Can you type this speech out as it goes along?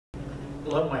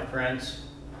Hello my friends.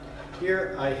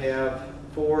 Here I have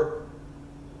 4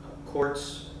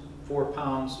 quarts, 4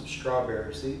 pounds of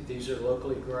strawberries. These are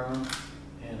locally grown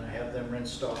and I have them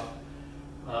rinsed off.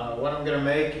 What I'm going to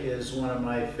make is one of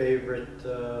my favorite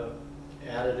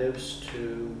additives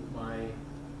to my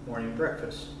morning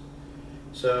breakfast.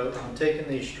 So I'm taking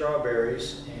these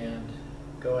strawberries and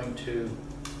going to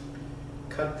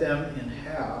cut them in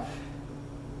half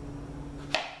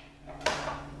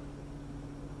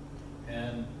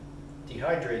and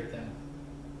dehydrate them.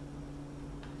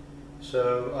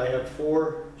 So I have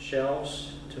 4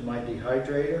 shelves to my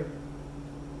dehydrator,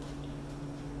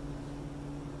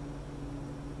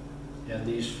 and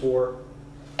these 4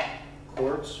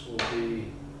 quarts will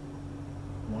be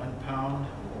 1 pound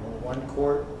or 1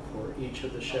 quart for each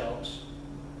of the shelves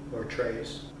or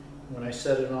trays. When I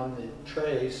set it on the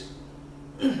trays,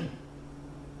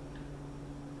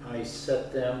 I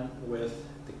set them with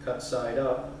the cut side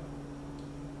up.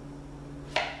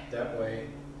 That way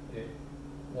it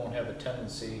won't have a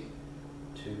tendency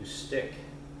to stick.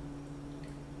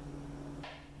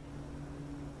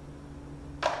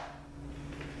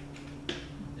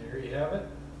 There you have it.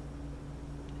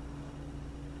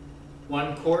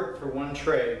 1 quart for 1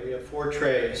 tray. We have 4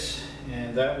 trays,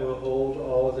 and that will hold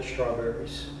all of the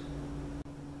strawberries.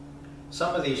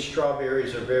 Some of these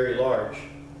strawberries are very large,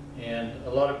 and a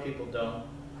lot of people don't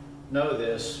know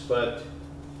this, but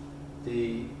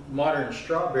the modern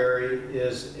strawberry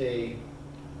is a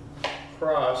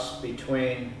cross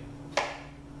between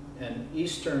an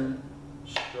eastern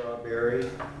strawberry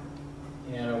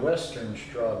and a western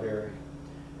strawberry.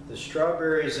 The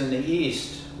strawberries in the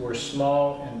east were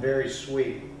small and very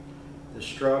sweet. The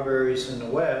strawberries in the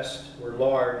west were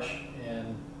large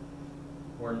and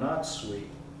were not sweet.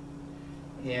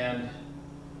 And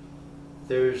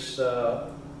there's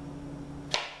a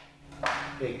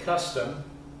custom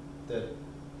that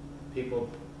people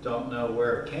don't know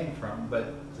where it came from,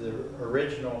 but the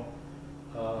original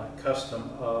custom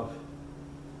of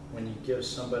when you give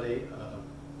somebody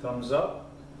a thumbs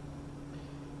up,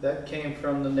 that came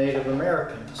from the Native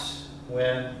Americans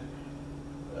when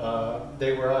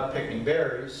they were out picking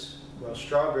berries. Well,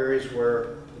 strawberries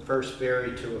were the first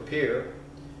berry to appear,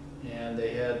 and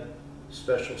they had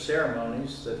special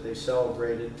ceremonies that they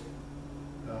celebrated,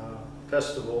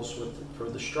 festivals for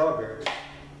the strawberries.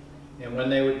 And when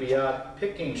they would be out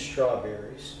picking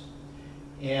strawberries,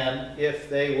 and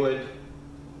if they would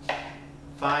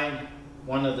find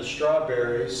one of the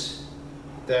strawberries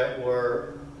that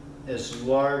were as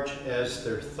large as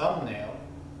their thumbnail,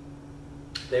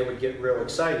 they would get real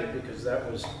excited because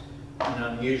that was an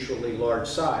unusually large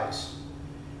size.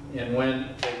 And when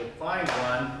they would find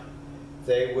one,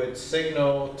 they would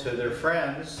signal to their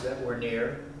friends that were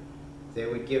near. They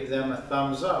would give them a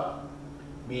thumbs up,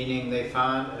 meaning they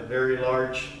found a very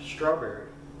large strawberry,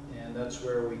 and that's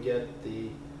where we get the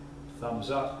thumbs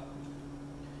up.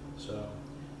 So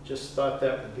just thought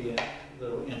that would be a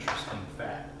little interesting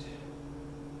fact.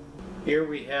 Here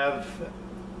we have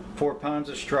 4 pounds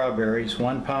of strawberries,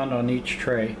 1 pound on each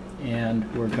tray, and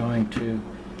we're going to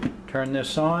turn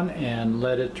this on and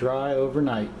let it dry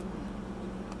overnight.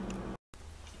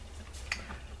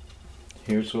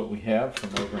 Here's what we have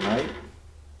from overnight,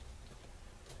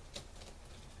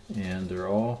 and they're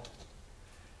all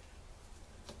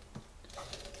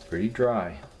pretty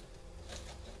dry,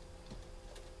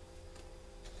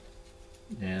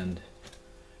 and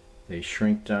they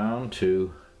shrink down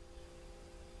to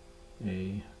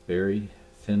a very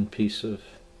thin piece of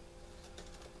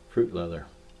fruit leather.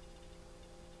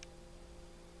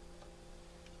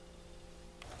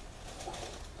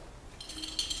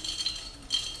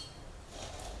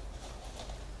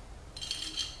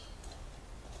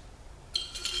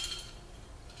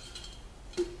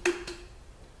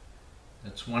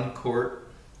 That's 1 quart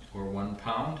or 1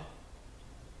 pound.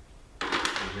 We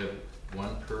have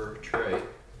 1 per tray.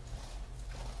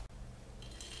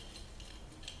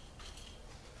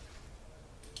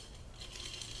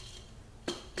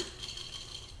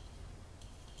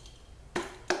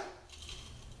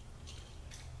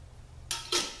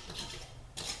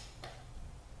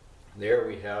 There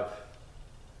we have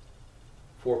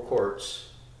 4 quarts,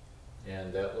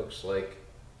 and that looks like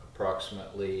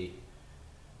approximately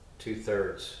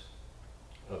 2/3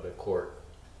 of a quart.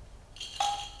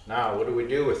 Now, what do we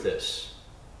do with this?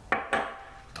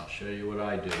 I'll show you what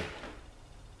I do.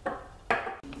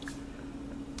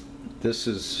 This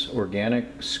is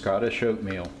organic Scottish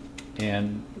oatmeal,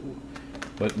 and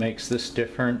what makes this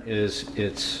different is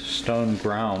it's stone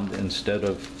ground instead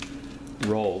of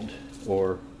rolled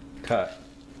or cut.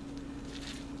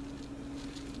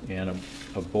 And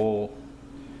a bowl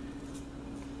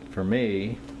for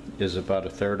me, is about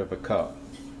 1/3 of a cup.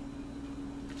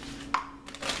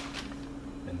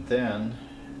 And then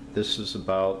this is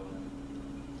about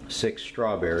 6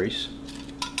 strawberries,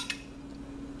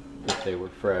 if they were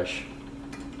fresh.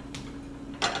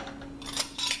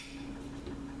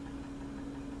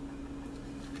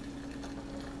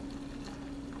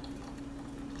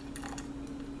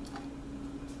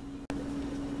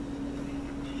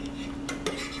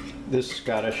 This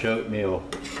Scottish oatmeal,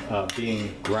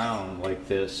 being ground like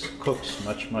this, cooks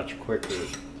much quicker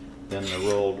than the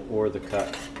rolled or the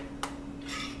cut.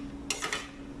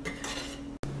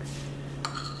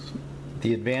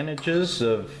 The advantages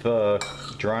of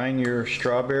drying your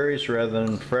strawberries rather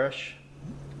than fresh: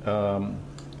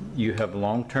 you have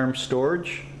long-term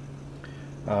storage,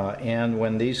 and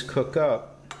when these cook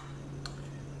up,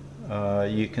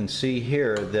 you can see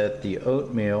here that the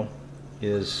oatmeal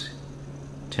is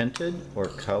tinted or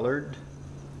colored,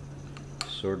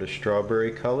 sort of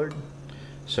strawberry colored.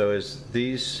 So as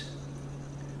these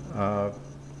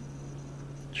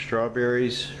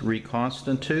strawberries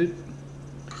reconstitute,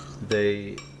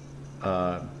 they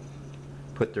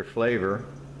put their flavor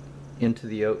into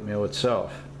the oatmeal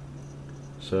itself.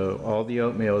 So all the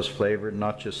oatmeal is flavored,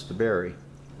 not just the berry.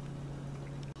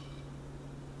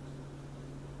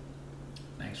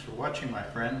 Thanks for watching, my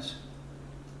friends.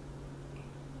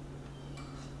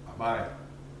 Bye-bye.